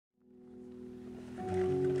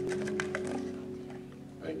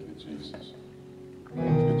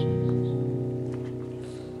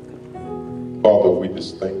Father, we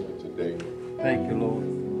just thank you today. Thank you, Lord.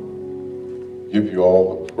 Give you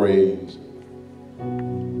all the praise,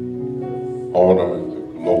 honor, and the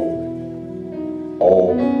glory,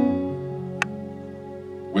 all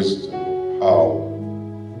wisdom and power,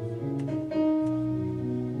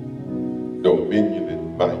 dominion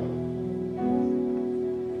and might.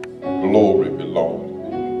 Glory belongs to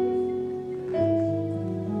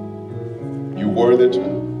you. You're worthy to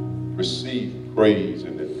receive praise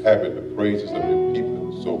and inhabit the praises of your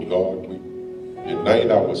people. So God, we unite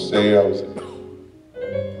ourselves in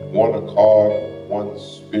one accord, one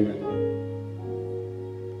spirit,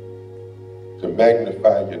 to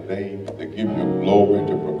magnify your name, to give you glory,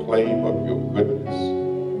 to proclaim of your goodness,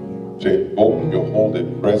 to invoke your holy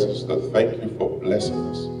presence, to thank you for blessing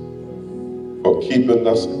us, for keeping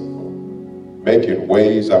us, and for making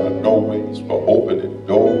ways out of no ways, for opening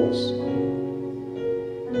doors,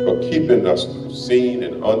 for keeping us through seen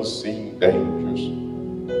and unseen dangers,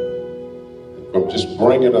 and from just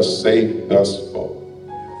bringing us safe thus far.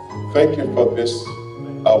 Thank you for this,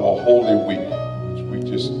 our Holy Week, which we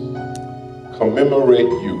just commemorate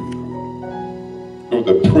you through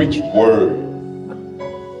the preached word,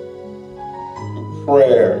 through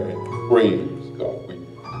prayer and praise, God. We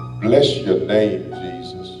bless your name,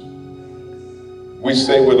 Jesus. We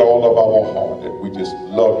say with all of our heart that we just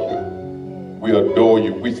love you. We adore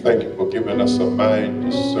you. We thank you for giving us a mind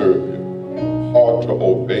to serve you, heart to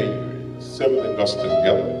obey you, assembling us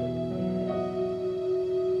together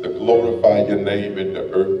to glorify your name in the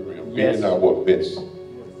earth realm, in our midst.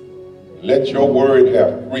 Let your word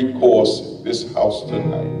have free course in this house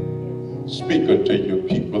tonight. Speak unto your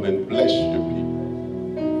people and bless your people.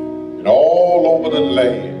 And all over the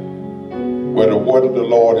land, where the word of the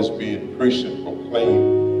Lord is being preached and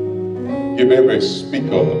proclaimed, give every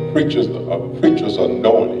speaker a preacher's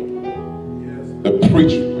anointing, to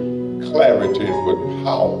preach with clarity and with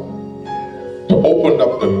power, to open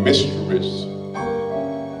up the mysteries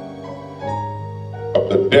of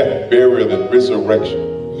the death, burial, and resurrection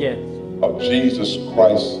of Jesus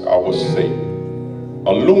Christ, our Savior.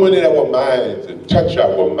 Illuminate our minds and touch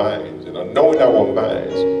our minds and anoint our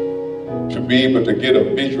minds to be able to get a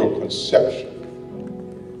visual conception,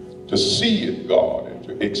 to see it, God, and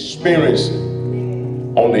to experience it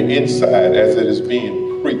on the inside as it is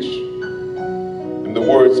being preached. In the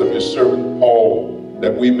words of your servant Paul,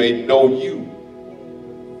 that we may know you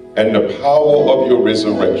and the power of your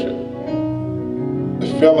resurrection, the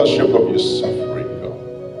fellowship of your suffering, God.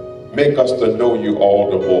 Make us to know you all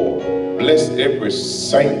the more. Bless every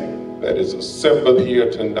saint that is assembled here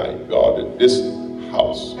tonight, God, in this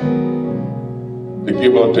house, to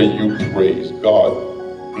give unto you praise. God,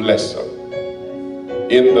 bless them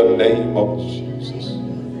in the name of Jesus.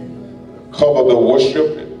 Cover the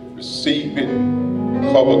worship and receive it.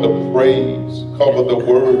 Cover the praise. Cover the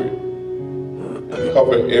word. And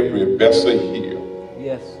cover every vessel here.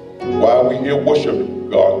 Yes. While we here worshiping,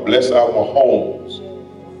 God, bless our homes.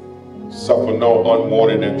 Suffer no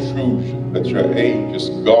unwanted intrusion. Let your angels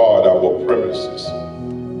guard our premises.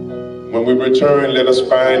 When we return, let us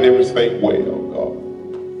find everything well, God.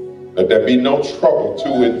 Let there be no trouble to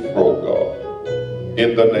and fro, God.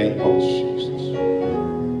 In the name of Jesus.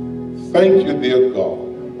 Thank you, dear God.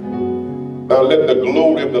 Now let the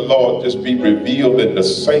glory of the Lord just be revealed in the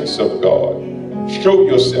saints of God. Show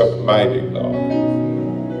yourself mighty, God.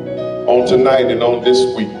 On tonight and on this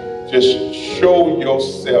week, just show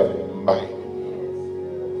yourself mighty.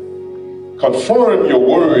 Confirm your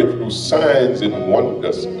word through signs and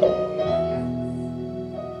wonders, God.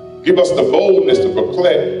 Give us the boldness to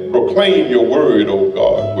proclaim your word, O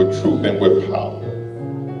God, with truth and with power.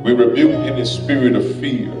 We rebuke any spirit of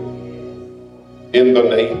fear in the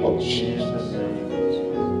name of Jesus.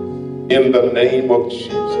 In the name of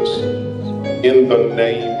Jesus. In the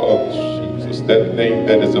name of Jesus. That name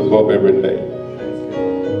that is above every name.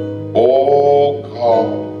 Oh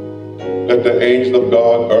God, let the angel of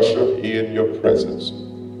God usher in your presence.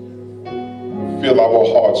 Fill our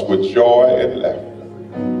hearts with joy and laughter,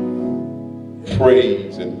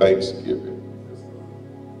 praise and thanksgiving.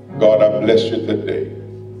 God, I bless you today.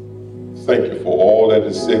 Thank you for all that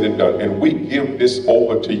is said and done. And we give this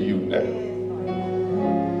over to you now.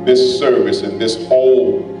 This service and this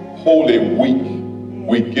whole Holy Week,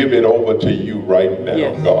 we give it over to you right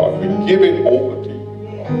now, God. We give it over to you,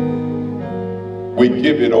 God. We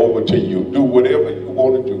give it over to you. Do whatever you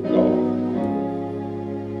want to do, God.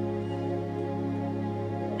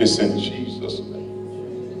 It's in Jesus' name.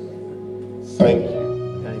 Thank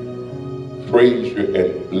you. Praise you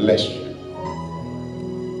and bless you.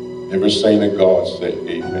 Every saint of God say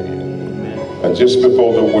amen. Amen. And just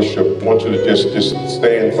before the worship, I want you to just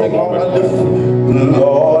stand for a moment.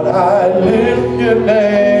 Lord, I lift your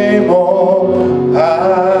name on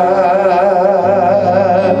high.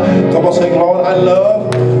 Come on, sing, Lord, I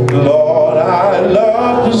love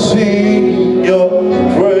to sing your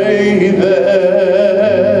praises.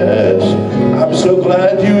 I'm so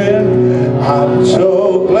glad you're in. I'm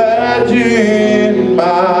so glad you're in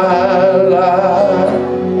my life.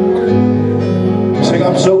 Sing,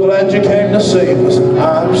 I'm so glad you came to save us.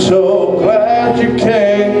 I'm so glad you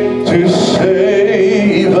came to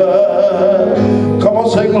save us. Come on,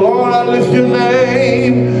 sing, Lord, I lift your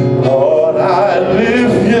name. Lord, I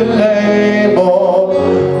lift your name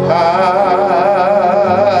on high.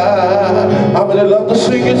 How many love to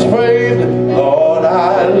sing his praise? Lord,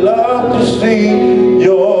 I love to sing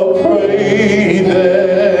your praises.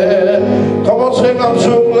 Come on, sing, I'm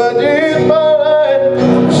so glad you're in my life.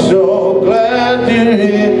 I'm so glad you're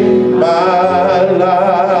in my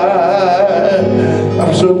life.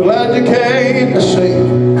 I'm so glad you came to save.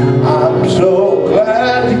 I'm so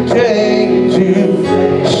glad you came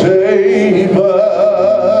to save us.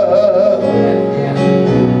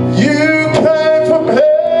 You came from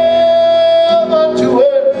heaven to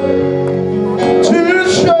earth to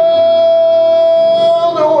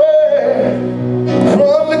show the way,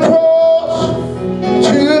 from the cross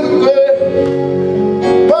to the grave.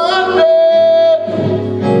 My debt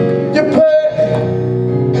you paid,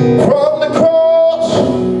 from the cross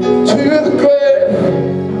to the grave,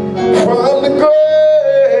 from the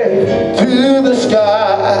grave to the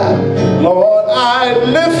sky. Lord, I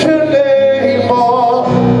lift your name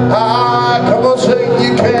on high. Come on, sing,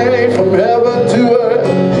 you came from heaven to earth.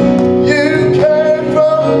 You came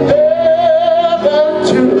from heaven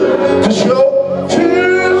to show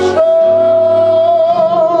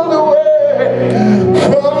the way,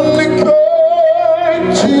 from the grave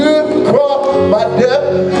to the cross. My debt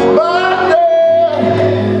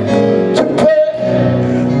to pay,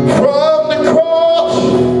 from the cross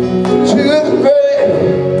to the grave,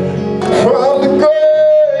 from the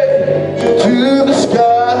grave to the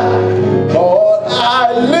sky. Lord, I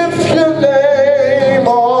lift your name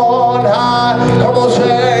on high. Come on,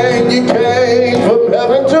 sing, you came from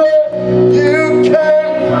heaven to earth. You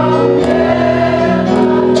came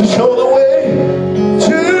to show the way,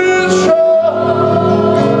 to show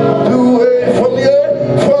the way, from the earth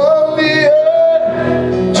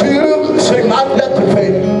to sing, my debt to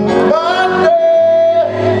pay, my debt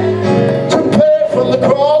to pay, from the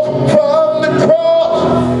cross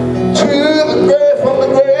to the grave,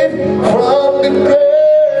 from the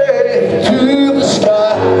grave to the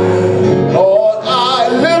sky. Lord, I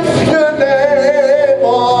lift your name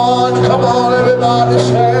on. Come on, everybody,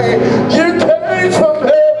 say, you came from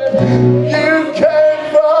heaven. You came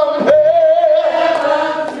from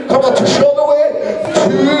heaven. Come on, to show the way, to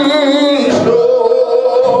show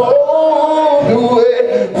the way,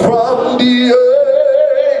 from the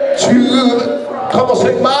earth to the, come on,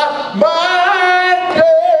 sing, my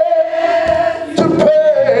debt to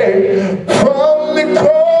pay, from the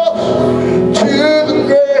cross to the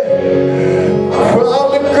grave, from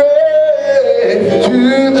the grave to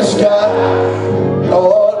the sky.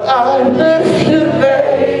 Lord, I lift your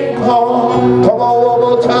name on. Come on, one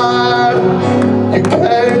more time. You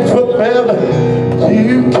came from heaven.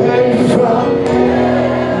 You came from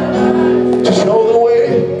to show the way,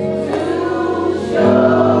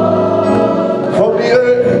 from the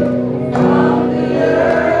earth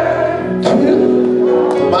to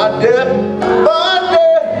my debt,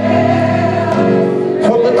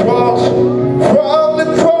 from the cross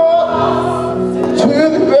to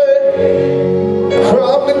the grave,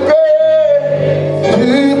 from the grave to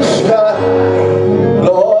the sky.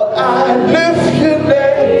 Lord, I lift your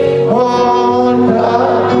name on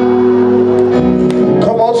high.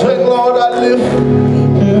 Come on, sing, Lord, I lift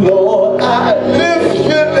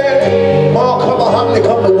your name. Oh, come on, how many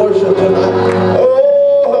come to worship tonight?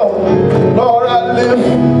 Oh, Lord, I lift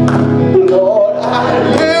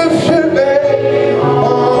your name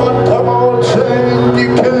on. Come on, sing, you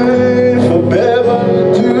came from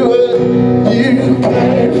heaven to earth. You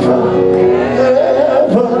came from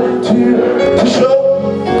heaven to show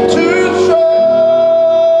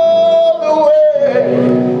the way,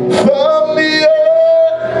 from the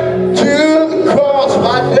earth to the cross.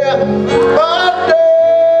 My debt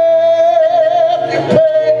you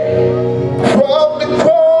paid, from the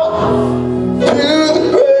cross to the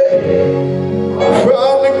grave,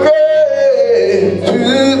 from the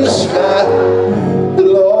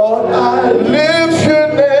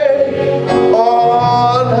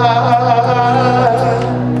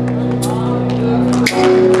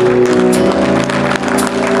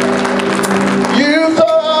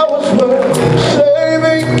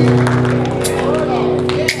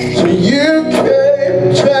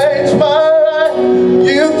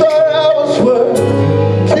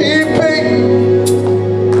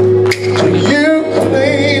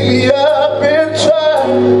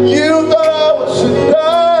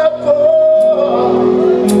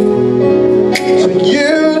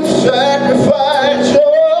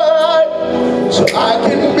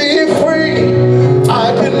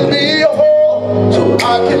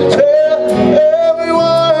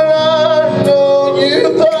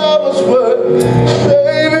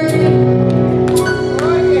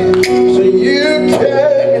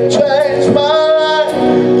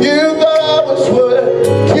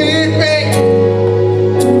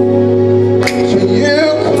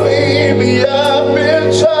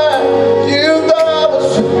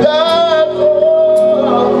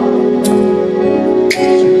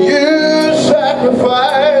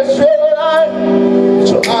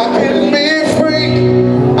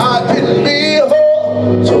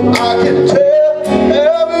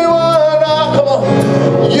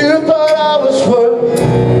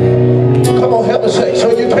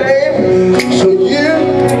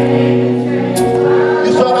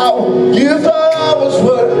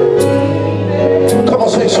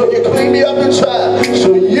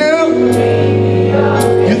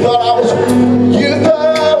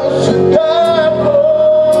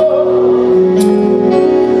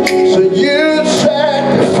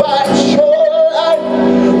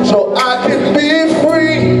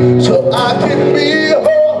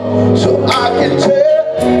can tell.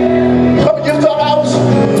 Come on,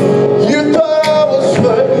 you thought I was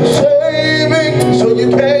worth saving, so you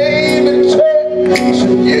came and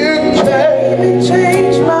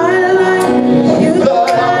changed my life. You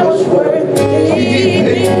thought I was worth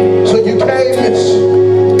keeping, so you came and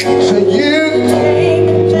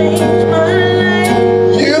changed my life.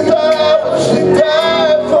 You thought I was to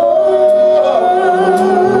die for,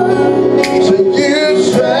 so you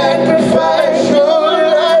sacrificed your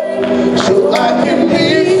life, so I can be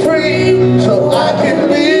free, so I can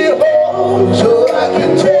be whole, so I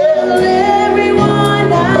can tell everyone.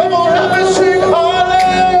 Come on, let me sing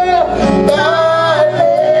hallelujah.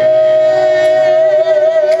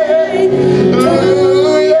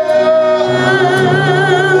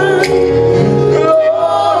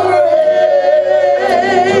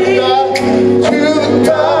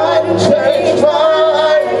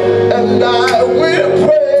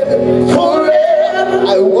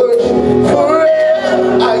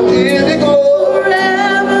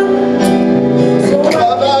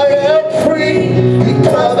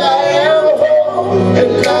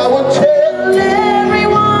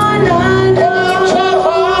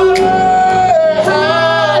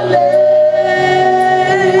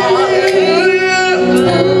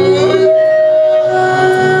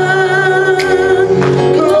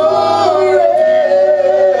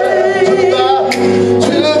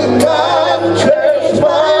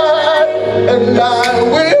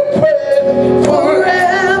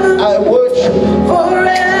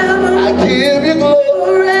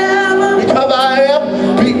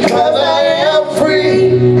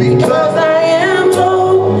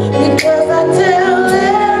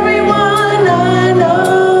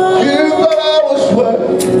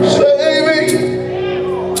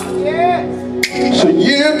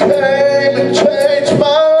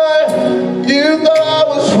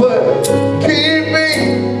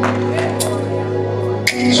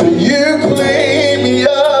 So you clean me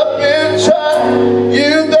up inside.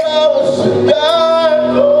 You thought I was to die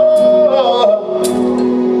for.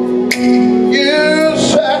 You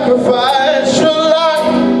sacrificed your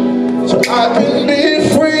life, so I can be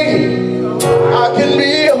free, I can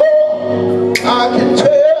be whole, I can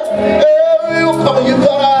tell everyone. Come on, you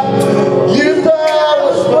thought I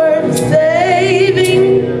was worth saving.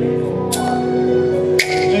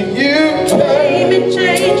 So you came and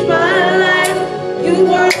changed my life. You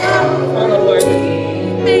were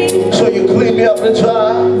so you clean me up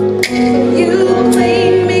inside. You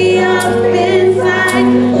clean me up inside.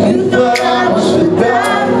 You thought I was to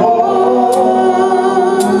die for.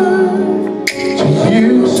 So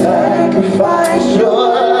you sacrificed your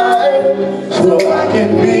life, so I can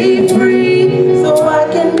be free, so I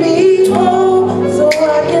can be whole, so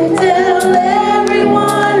I can tell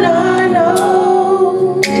everyone I know.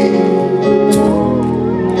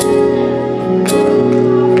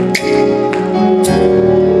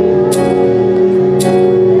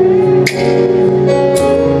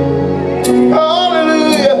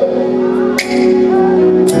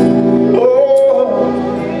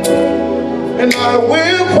 And I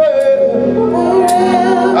will pray,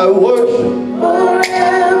 I worship,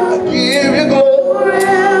 I give you glory.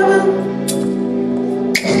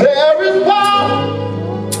 There is power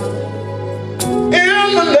in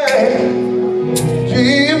the name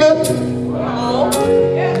Jesus.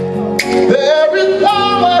 There is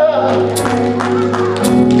power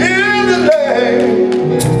in the name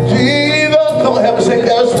Jesus. Come on, help me sing.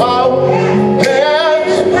 There's power.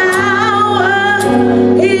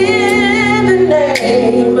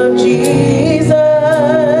 Name of Jesus,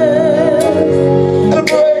 to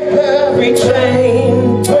break every chain,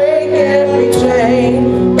 break every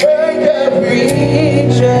chain, break every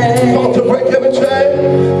chain. Oh, to break every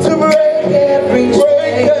chain, to break every chain,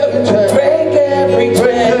 break every chain.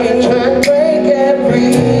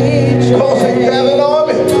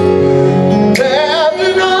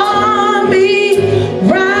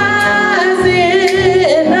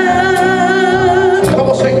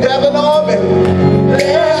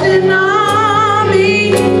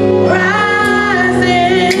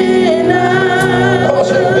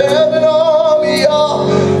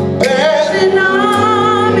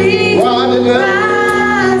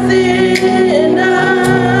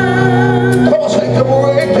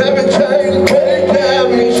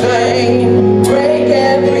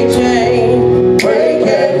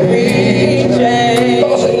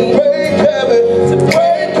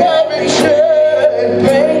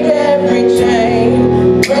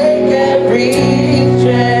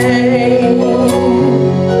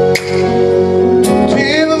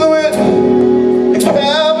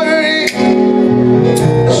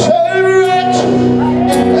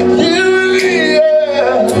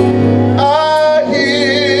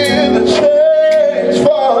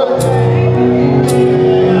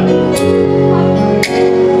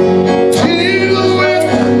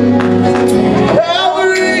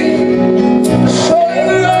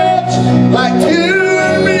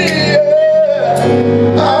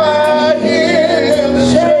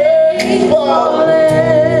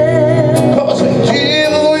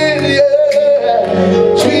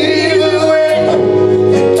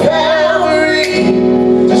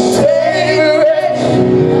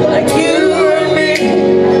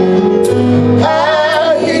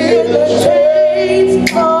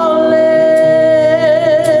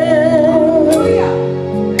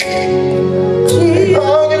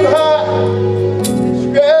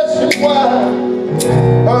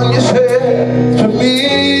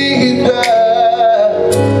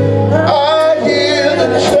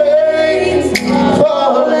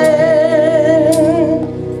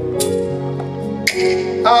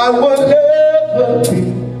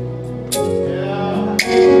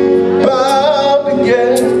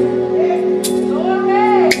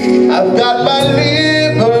 I've got my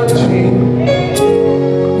liberty.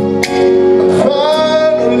 I'm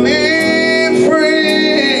finally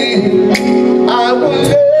free. I will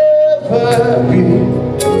never be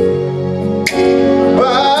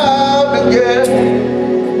bound again.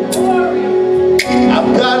 I've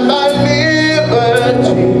got my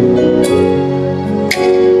liberty.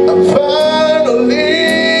 I'm finally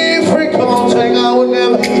free. Come on, sing. I will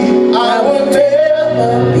never be.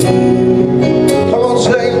 Come on,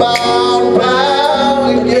 sing. Bound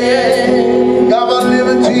again. Got my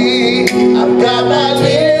liberty. I've got my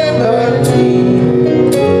liberty.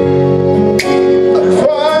 I'm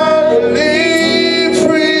finally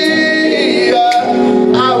free.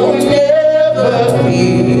 I will never be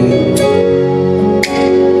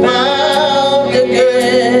bound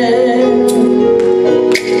again.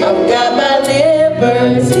 I've got my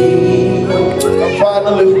liberty. I'm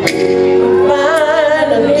finally free.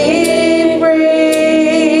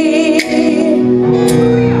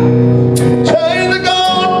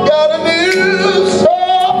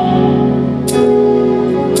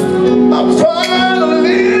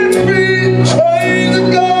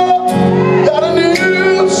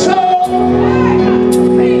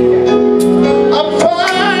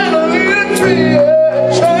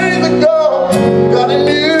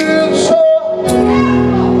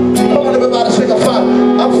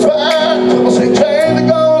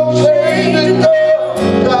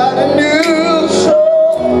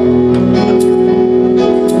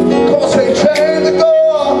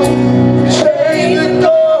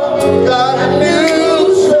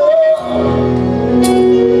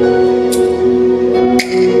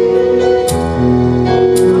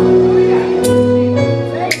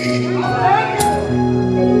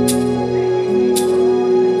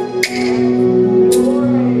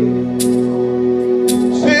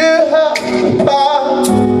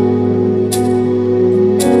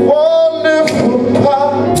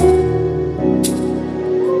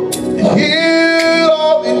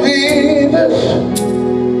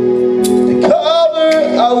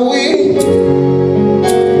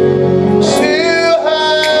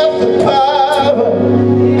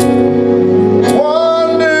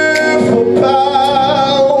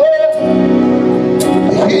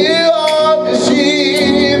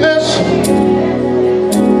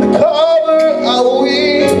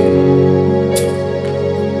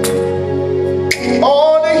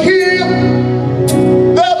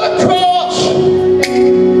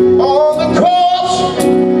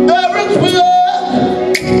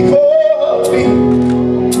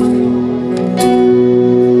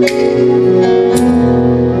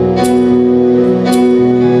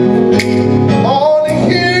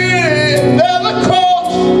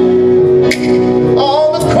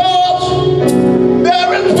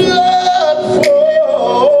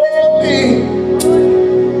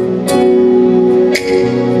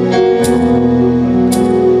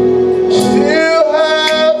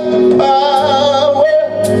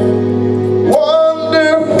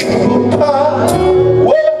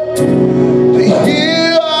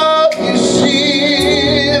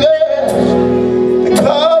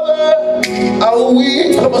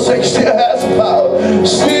 Still has the power.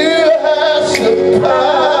 Still has the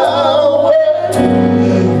power.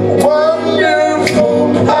 Wonderful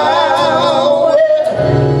power.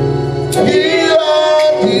 Heal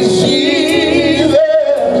our diseases.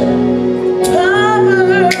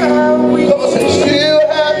 Power are we. Come on, say, still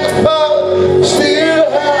has the power. Still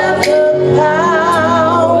has the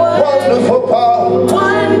power. Wonderful power.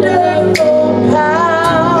 Wonderful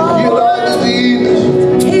power. Heal our diseases.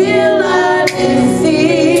 Heal our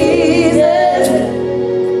diseases.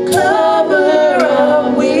 Cover our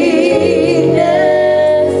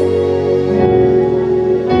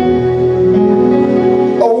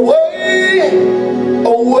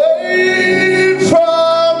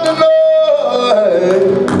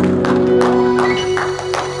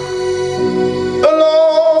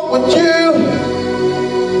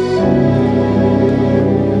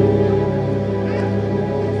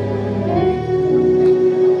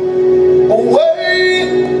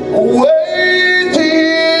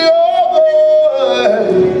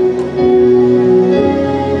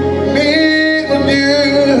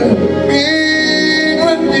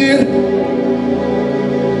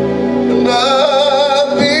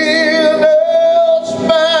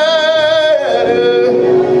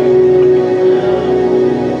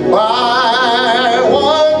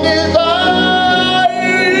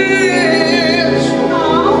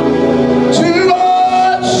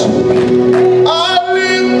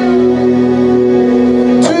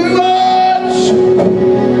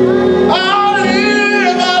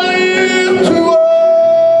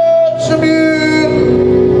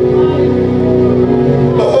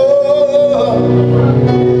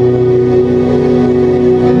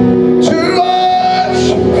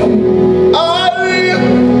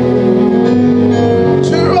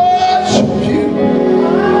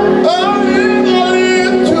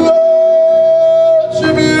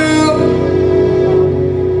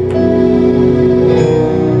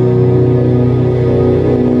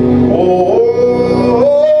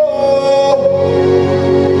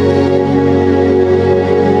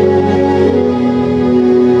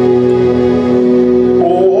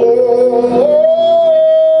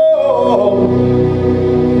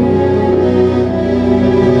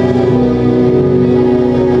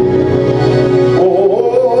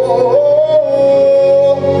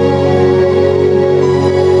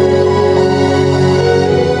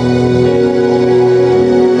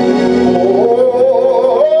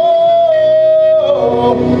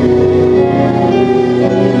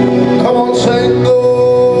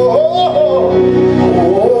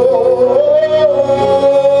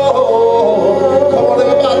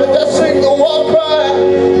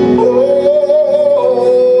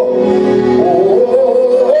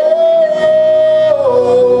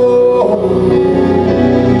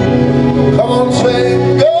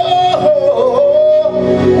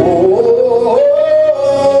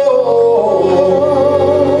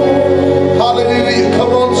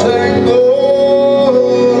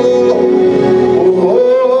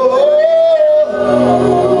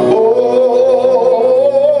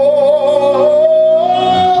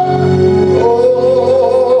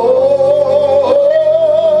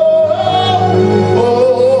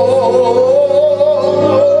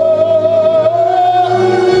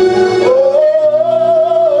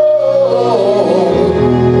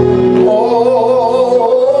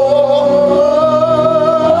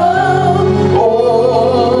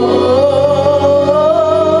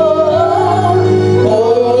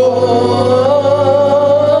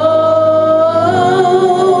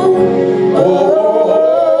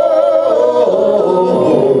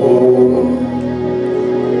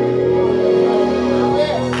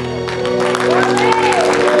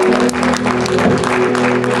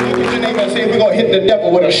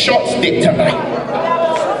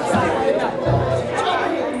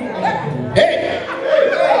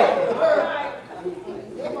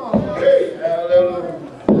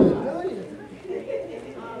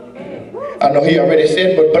know he already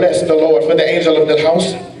said, but bless the Lord for the angel of the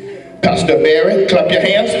house, Pastor Barry. Clap your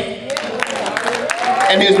hands.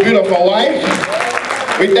 And his beautiful wife.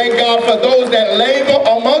 We thank God for those that labor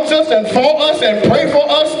amongst us and for us and pray for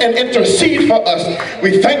us and intercede for us.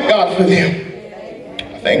 We thank God for them.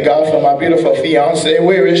 I thank God for my beautiful fiance.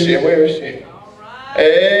 Where is she? Where is she?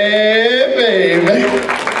 Hey, baby.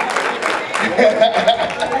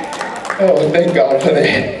 Oh, thank God for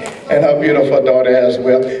that. And her beautiful daughter as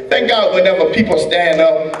well. Thank God whenever people stand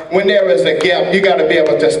up, when there is a gap, you got to be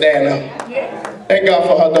able to stand up. Thank God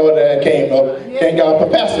for her daughter that came up. Thank God for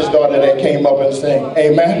Pastor's daughter that came up and sang.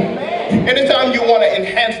 Amen. Anytime you want to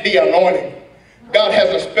enhance the anointing, God has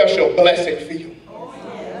a special blessing for you.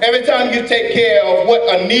 Every time you take care of what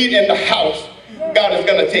a need in the house, God is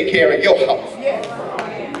going to take care of your house.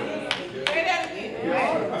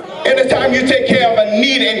 Anytime you take care of a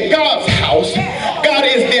need in God's house, God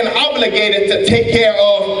is then obligated to take care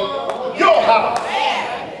of your house.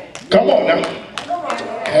 Come on now.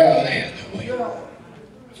 Hallelujah.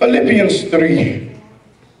 Philippians 3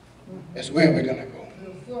 is where we're going to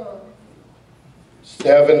go.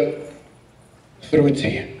 7 through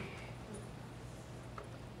 10.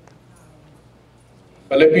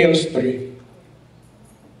 Philippians 3,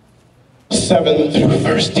 7 through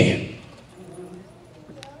verse 10.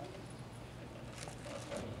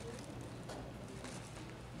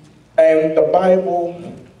 And the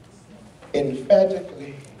Bible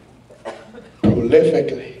emphatically,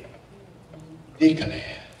 prolifically declares,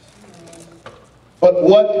 but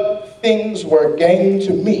what things were gained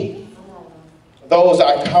to me, those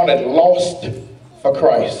I counted lost for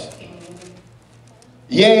Christ.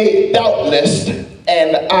 Yea, doubtless,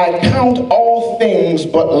 and I count all things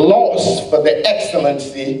but loss for the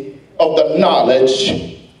excellency of the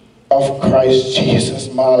knowledge of Christ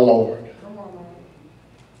Jesus my Lord,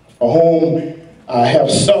 for whom I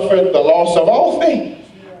have suffered the loss of all things.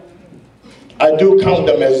 I do count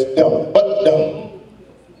them as dumb, but dumb,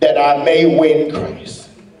 that I may win Christ,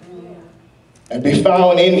 and be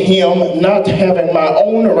found in him, not having my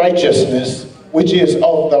own righteousness, which is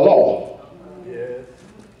of the law,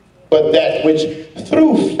 but that which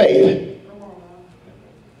through faith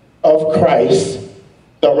of Christ,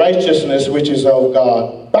 the righteousness which is of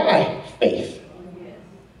God by faith.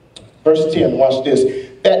 Verse 10, watch this.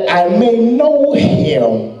 That I may know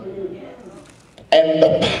him and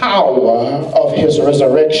the power of his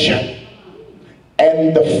resurrection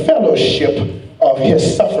and the fellowship of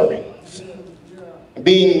his sufferings,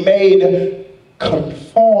 being made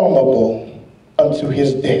conformable unto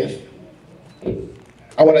his death.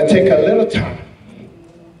 I want to take a little time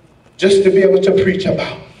just to be able to preach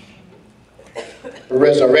about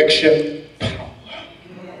resurrection power.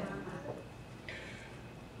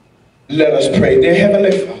 Let us pray. Dear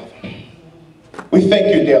Heavenly Father, we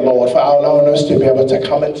thank you, dear Lord, for allowing us to be able to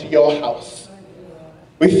come into your house.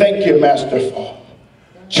 We thank you, Master, for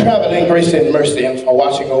traveling grace and mercy and for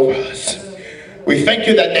watching over us. We thank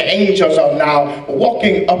you that the angels are now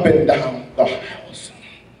walking up and down the house.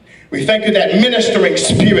 We thank you that ministering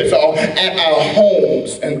spirits are at our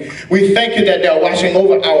homes, and we thank you that they're watching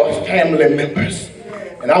over our family members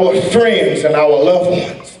and our friends and our loved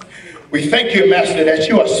ones. We thank you, Master, that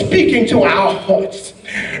you are speaking to our hearts.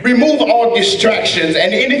 Remove all distractions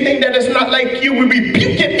and anything that is not like you. We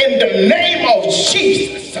rebuke it in the name of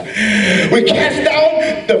Jesus. We cast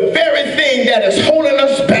down the very thing that is holding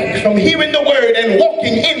us back from hearing the word and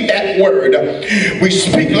walking in that word. We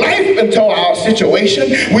speak life into our situation.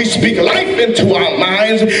 We speak life into our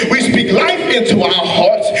minds. We speak life into our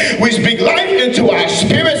hearts. We speak life into our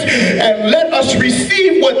spirits. And let us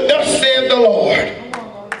receive what thus said the Lord.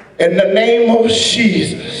 In the name of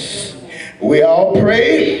Jesus, we all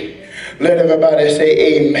pray. Let everybody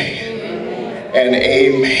say amen and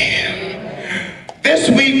amen. This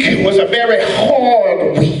week was a very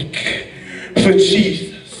hard week for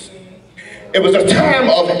Jesus. It was a time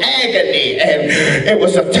of agony, and it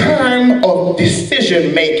was a time of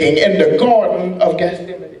decision making in the Garden of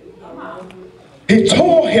Gethsemane. He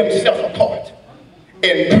tore himself apart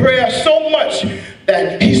in prayer so much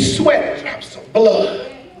that he sweat drops of blood.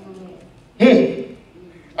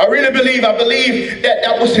 I really believe that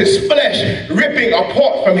that was his flesh ripping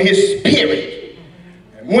apart from his spirit.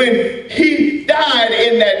 When he died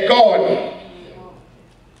in that garden,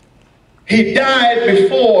 he died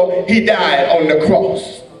before he died on the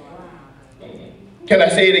cross. Can I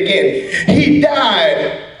say it again? He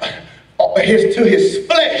died to his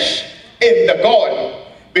flesh in the garden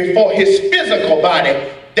before his physical body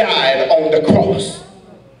died on the cross.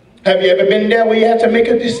 Have you ever been there where you had to make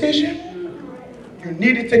a decision? You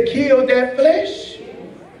needed to kill that flesh.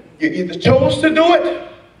 You either chose to do it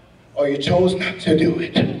or you chose not to do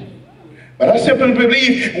it. But I simply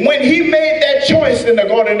believe when he made that choice in the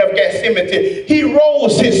Garden of Gethsemane, he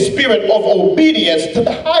rose his spirit of obedience to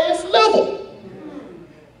the highest level.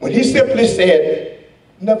 When he simply said,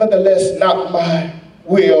 nevertheless, not my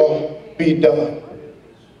will be done,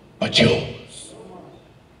 but yours.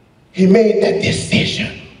 He made that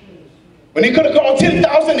decision. When he could have called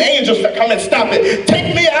 10,000 angels to come and stop it,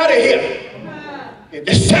 take me out of here. He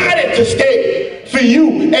decided to stay for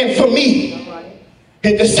you and for me.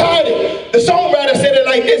 He decided, the songwriter said it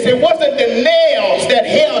like this, it wasn't the nails that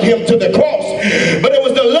held him to the cross, but it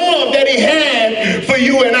was the love that he had for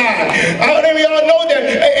you and I. How many of y'all know that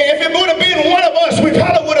if it would have been one of us, we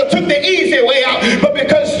probably would have took the easy way out, but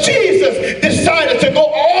because Jesus decided to go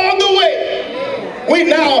all the way, we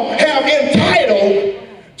now have entitled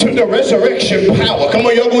to the resurrection power. Come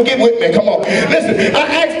on, y'all gonna get with me. Come on. Listen,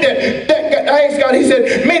 I asked God, he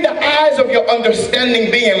said, may the eyes of your understanding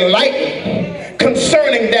be enlightened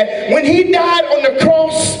concerning that when he died on the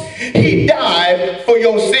cross, he died for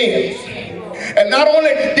your sins. And not only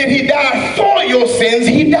did he die for your sins,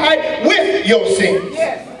 he died with your sins.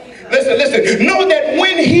 Listen, know that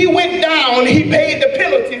when he went down, he paid the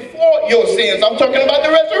penalty for your sins. I'm talking about the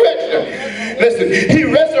resurrection. Listen, he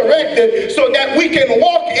resurrected so that we can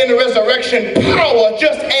walk in the resurrection power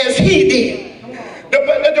just as he did.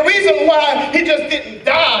 The reason why he just didn't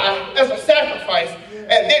die as a sacrifice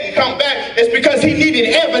and didn't come back is because he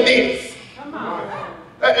needed evidence.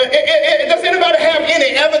 Does anybody have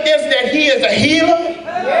any evidence that he is a healer?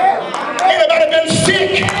 Anybody been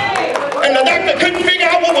sick and the doctor couldn't figure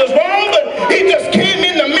out what was wrong, but he just came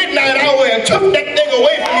in the midnight hour and took that thing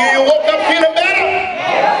away from you? You woke up feeling better?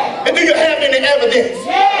 And do you have any evidence?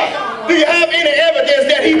 Do you have any evidence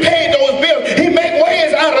that he paid those bills? He make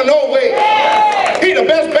ways out of no way. He the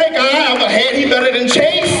best banker I ever had. He better than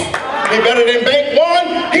Chase. He better than Bank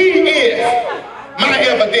One. He is my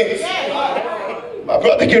evidence. My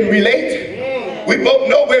brother can relate. We both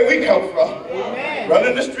know where we come from.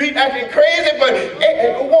 Running the street acting crazy, but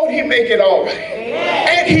won't he make it all right?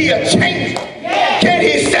 And he a changer. Can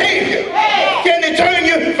he save you? Can he turn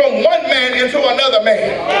you from one man into another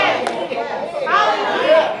man?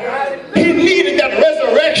 He needed that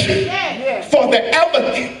resurrection for the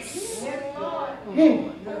evidence.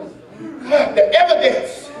 The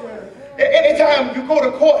evidence. Anytime you go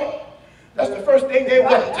to court, that's the first thing they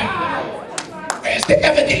want. Where's the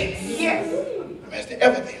evidence? Where's the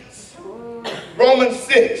evidence? Romans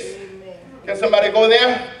 6. Can somebody go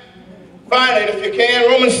there? Find it if you can.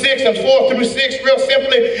 Romans 6 and 4 through 6, real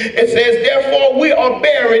simply, it says, therefore we are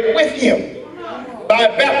buried with him by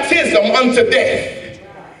baptism unto death,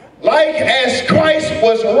 like as Christ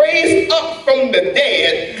was raised up from the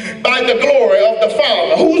dead by the glory of the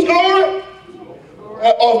Father. Whose glory?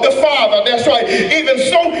 Of the Father, that's right. Even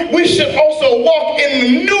so, we should also walk in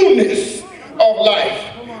the newness of life.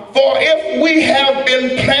 For if we have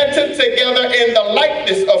been planted together in the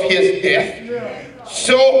likeness of his death,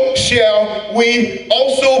 so shall we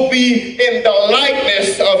also be in the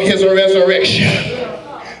likeness of his resurrection.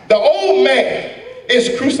 The old man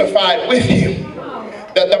is crucified with him,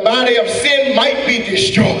 that the body of sin might be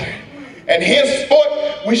destroyed. And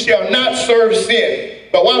henceforth we shall not serve sin.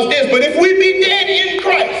 But watch this, but if we be dead in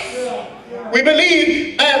Christ, we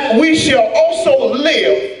believe that we shall also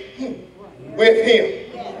live with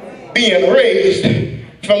him, being raised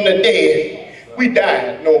from the dead. We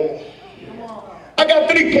died no more. I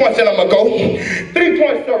got 3 points and I'm going to go. 3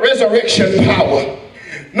 points to resurrection power.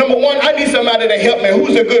 Number 1, I need somebody to help me.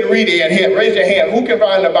 Who's a good reader in here? Raise your hand. Who can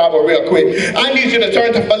find the Bible real quick? I need you to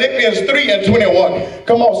turn to Philippians 3 and 21.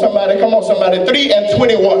 Come on, somebody. Come on, somebody. 3 and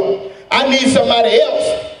 21. I need somebody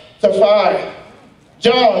else to find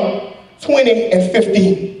John 20 and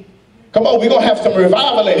 15. Come on, we're going to have some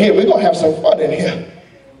revival in here. We're going to have some fun in here.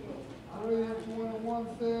 3 and 21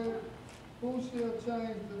 says, who shall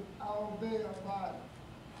change our dead body?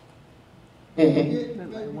 Yet they be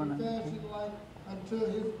fashioned like unto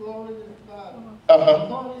his glorious body,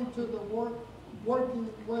 according to the working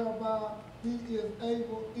whereby he is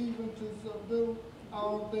able even to subdue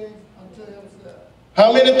all things unto himself.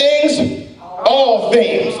 How many things? All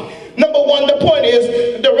things. Number 1, the point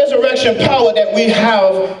is the resurrection power that we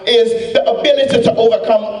have is the ability to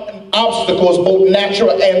overcome obstacles, both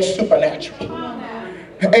natural and supernatural.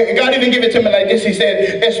 And God even gave it to me like this. He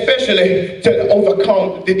said, especially to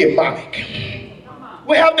overcome the demonic.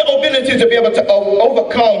 We have the ability to be able to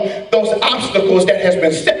overcome those obstacles that has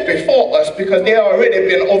been set before us because they already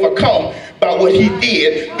been overcome by what he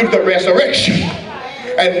did through the resurrection.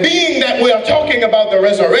 And being that we are talking about the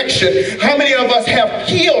resurrection, how many of us have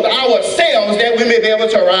killed ourselves that we may be able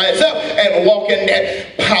to rise up and walk in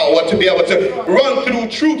that power to be able to run through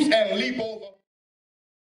troops and leap over?